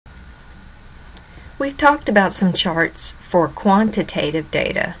We've talked about some charts for quantitative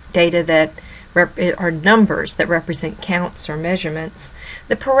data, data that are numbers that represent counts or measurements.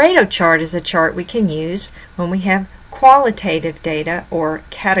 The Pareto chart is a chart we can use when we have qualitative data or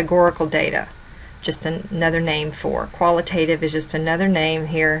categorical data. Just another name for qualitative is just another name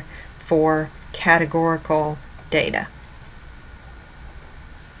here for categorical data.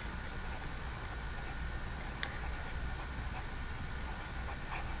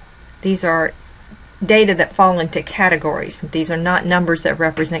 These are data that fall into categories. These are not numbers that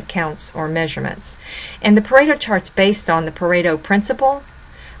represent counts or measurements. And the Pareto chart's based on the Pareto principle,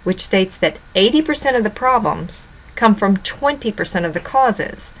 which states that 80% of the problems come from 20% of the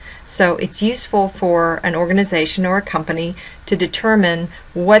causes. So it's useful for an organization or a company to determine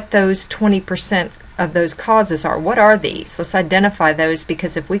what those 20% of those causes are. What are these? Let's identify those,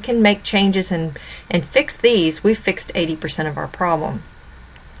 because if we can make changes and fix these, we've fixed 80% of our problem.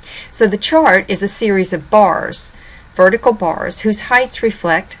 So the chart is a series of bars, vertical bars, whose heights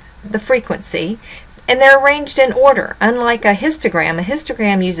reflect the frequency, and they're arranged in order. Unlike a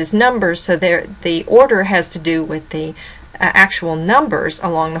histogram uses numbers, so the order has to do with the actual numbers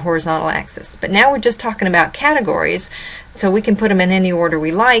along the horizontal axis. But now we're just talking about categories, so we can put them in any order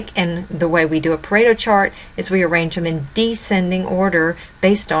we like, and the way we do a Pareto chart is we arrange them in descending order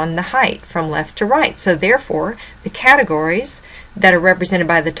based on the height from left to right. So therefore, the categories that are represented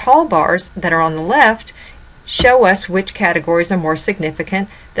by the tall bars that are on the left show us which categories are more significant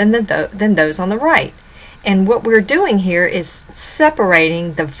than those on the right. And what we're doing here is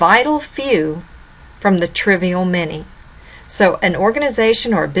separating the vital few from the trivial many. So an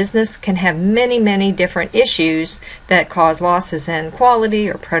organization or a business can have many, many different issues that cause losses in quality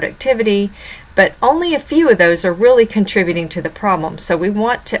or productivity, but only a few of those are really contributing to the problem. So we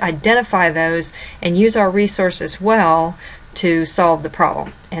want to identify those and use our resources well to solve the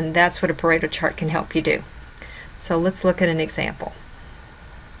problem. And that's what a Pareto chart can help you do. So let's look at an example.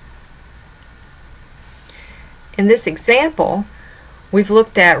 In this example, we've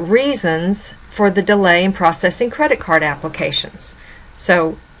looked at reasons for the delay in processing credit card applications.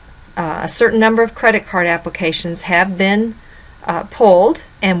 So a certain number of credit card applications have been pulled,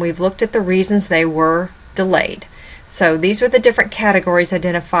 and we've looked at the reasons they were delayed. So these were the different categories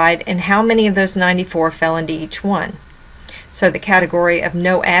identified, and how many of those 94 fell into each one. So the category of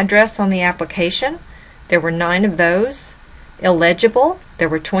no address on the application, there were 9 of those. Illegible, there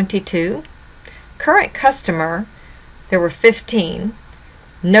were 22. Current customer, there were 15.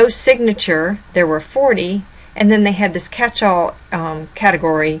 No signature, there were 40. And then they had this catch-all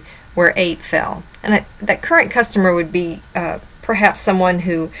category where 8 fell. And that current customer would be perhaps someone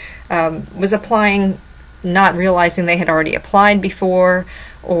who was applying not realizing they had already applied before,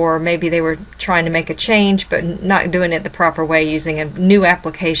 or maybe they were trying to make a change but not doing it the proper way, using a new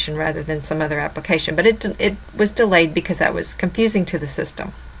application rather than some other application. But it was delayed because that was confusing to the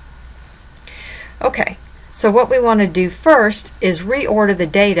system. Okay, so what we want to do first is reorder the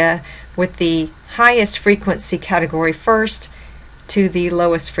data with the highest frequency category first to the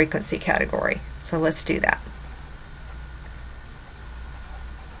lowest frequency category. So let's do that.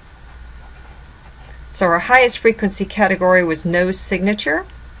 So our highest frequency category was no signature.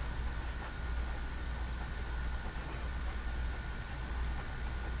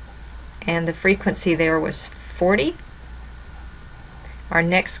 And the frequency there was 40. Our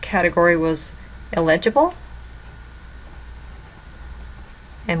next category was illegible.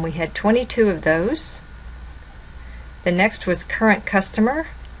 And we had 22 of those. The next was current customer.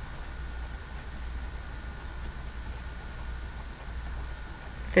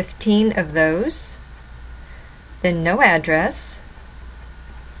 15 of those. Then no address,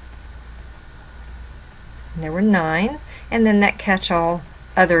 and there were 9, and then that catch-all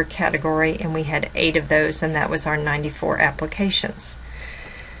other category, and we had 8 of those, and that was our 94 applications.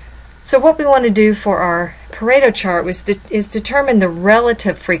 So what we want to do for our Pareto chart is determine the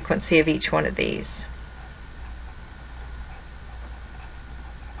relative frequency of each one of these.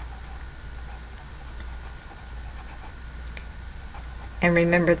 And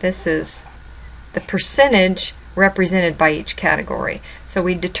remember, this is the percentage represented by each category. So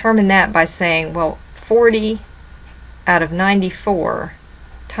we determine that by saying, well, 40 out of 94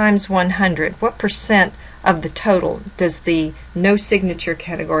 times 100, what percent of the total does the no signature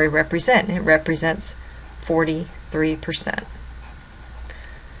category represent? And it represents 43%.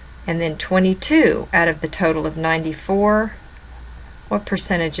 And then 22 out of the total of 94, what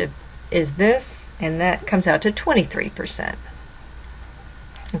percentage is this? And that comes out to 23%.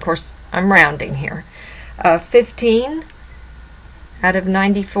 Of course, I'm rounding here. 15 out of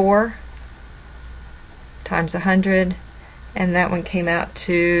 94 times 100, and that one came out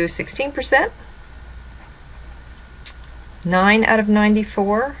to 16%. 9 out of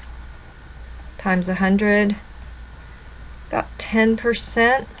 94 times 100, about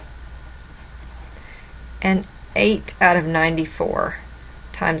 10%, and 8 out of 94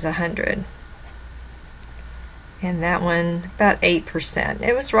 times 100. And that one about 8%.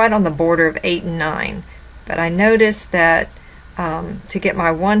 It was right on the border of 8 and 9, but I noticed that to get my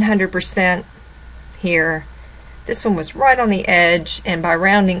 100% here, this one was right on the edge, and by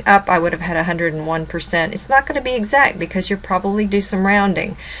rounding up I would have had 101%. It's not going to be exact because you'll probably do some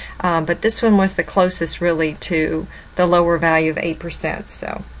rounding, but this one was the closest really to the lower value of 8%.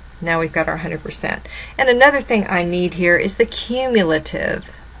 So now we've got our 100%. And another thing I need here is the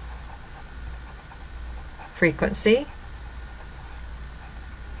cumulative frequency.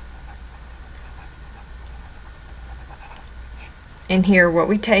 And here what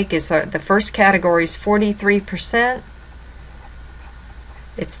we take is the first category is 43%.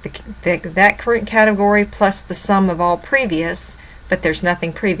 It's that current category plus the sum of all previous, but there's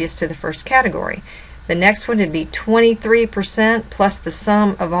nothing previous to the first category. The next one would be 23% plus the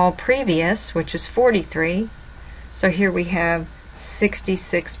sum of all previous, which is 43. So here we have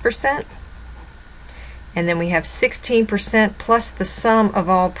 66%. And then we have 16% plus the sum of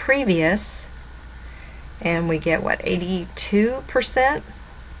all previous, and we get what, 82%?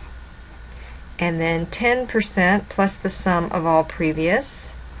 And then 10% plus the sum of all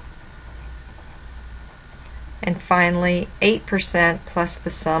previous, and finally 8% plus the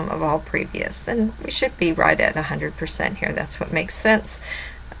sum of all previous. And we should be right at 100% here. That's what makes sense.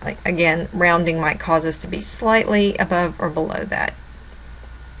 Again, rounding might cause us to be slightly above or below that.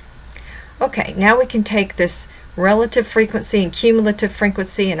 Okay, now we can take this relative frequency and cumulative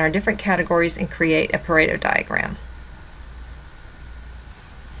frequency in our different categories and create a Pareto diagram.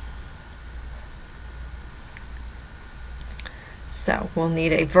 So we'll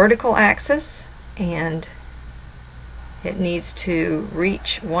need a vertical axis, and it needs to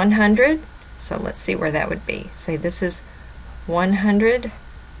reach 100. So let's see where that would be. Say this is 100,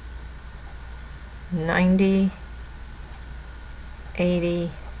 90,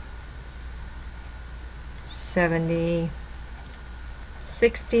 80, 70,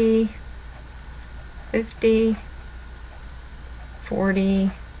 60, 50,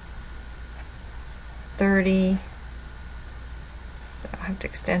 40, 30, so I have to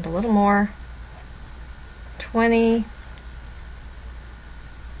extend a little more, 20,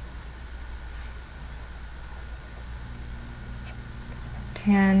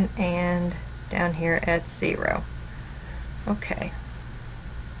 10, and down here at 0. Okay,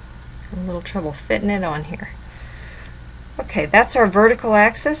 a little trouble fitting it on here. Okay, that's our vertical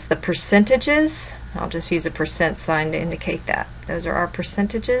axis. The percentages, I'll just use a percent sign to indicate that. Those are our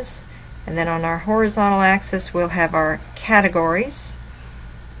percentages. And then on our horizontal axis we'll have our categories.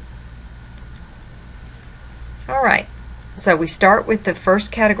 Alright, so we start with the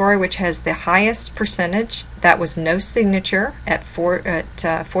first category, which has the highest percentage. That was no signature at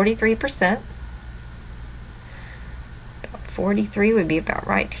 43%. 43 would be about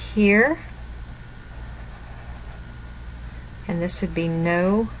right here. And this would be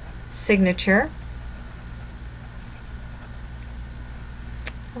no signature.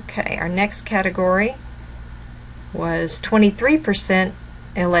 Okay, our next category was 23%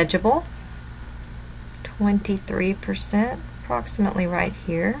 illegible. 23%, approximately right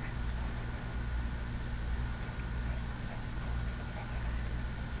here.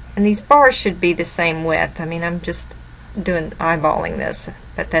 And these bars should be the same width. I mean, I'm just eyeballing this,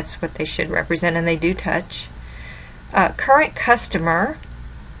 but that's what they should represent, and they do touch. Current customer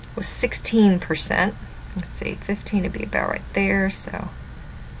was 16%. Let's see, 15 would be about right there, so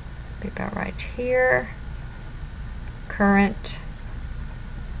be about right here. Current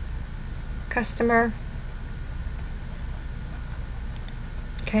customer.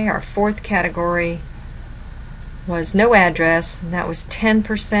 Okay, our fourth category was no address, and that was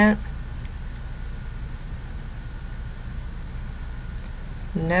 10%.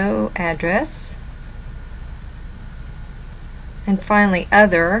 No address. And finally,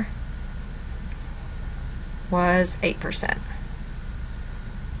 other was 8%.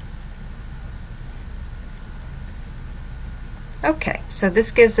 Okay, so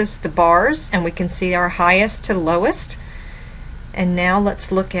this gives us the bars, and we can see our highest to lowest. And now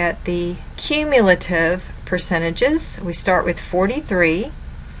let's look at the cumulative percentages. We start with 43.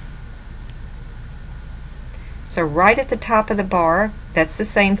 So right at the top of the bar, that's the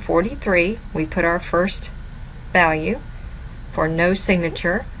same 43. We put our first value for no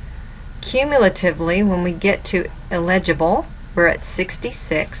signature. Cumulatively, when we get to illegible, we're at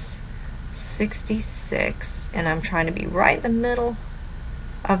 66. 66, and I'm trying to be right in the middle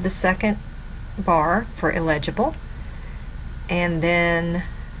of the second bar for illegible. And then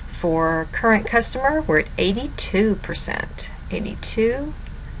for current customer, we're at 82%. 82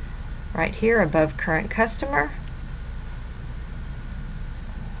 right here above current customer.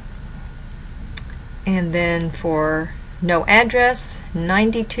 And then for no address,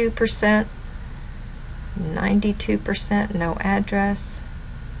 92%. 92% no address.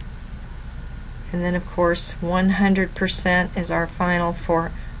 And then of course 100% is our final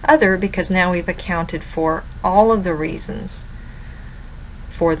for other, because now we've accounted for all of the reasons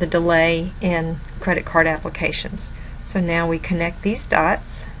for the delay in credit card applications. So now we connect these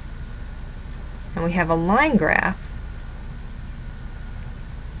dots and we have a line graph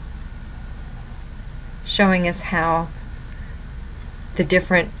showing us how the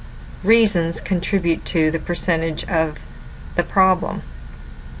different reasons contribute to the percentage of the problem.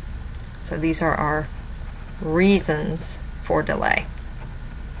 So these are our reasons for delay.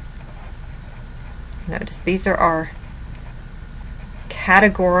 Notice these are our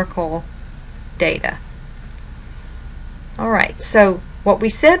categorical data. Alright, so what we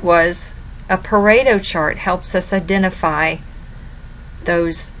said was a Pareto chart helps us identify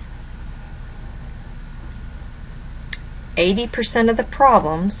those 80% of the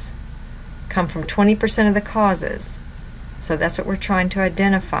problems come from 20% of the causes. So that's what we're trying to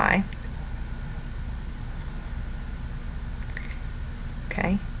identify.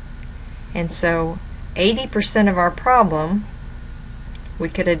 Okay, and so 80% of our problem we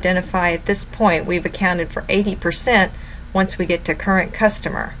could identify at this point. We've accounted for 80% once we get to current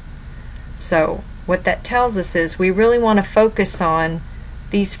customer. So what that tells us is we really want to focus on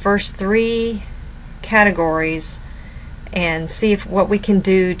these first three categories and see what we can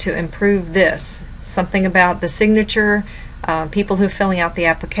do to improve this. Something about the signature, people who are filling out the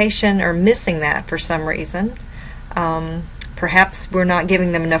application are missing that for some reason. Perhaps we're not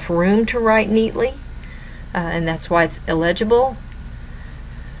giving them enough room to write neatly, and that's why it's illegible.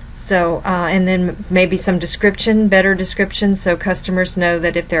 So, and then maybe some description, better description, so customers know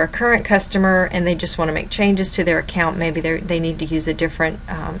that if they're a current customer and they just want to make changes to their account, maybe they need to use a different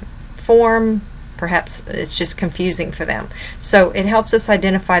form. Perhaps it's just confusing for them. So it helps us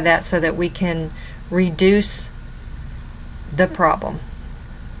identify that so that we can reduce the problem.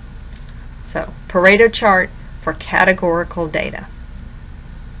 So Pareto chart for categorical data.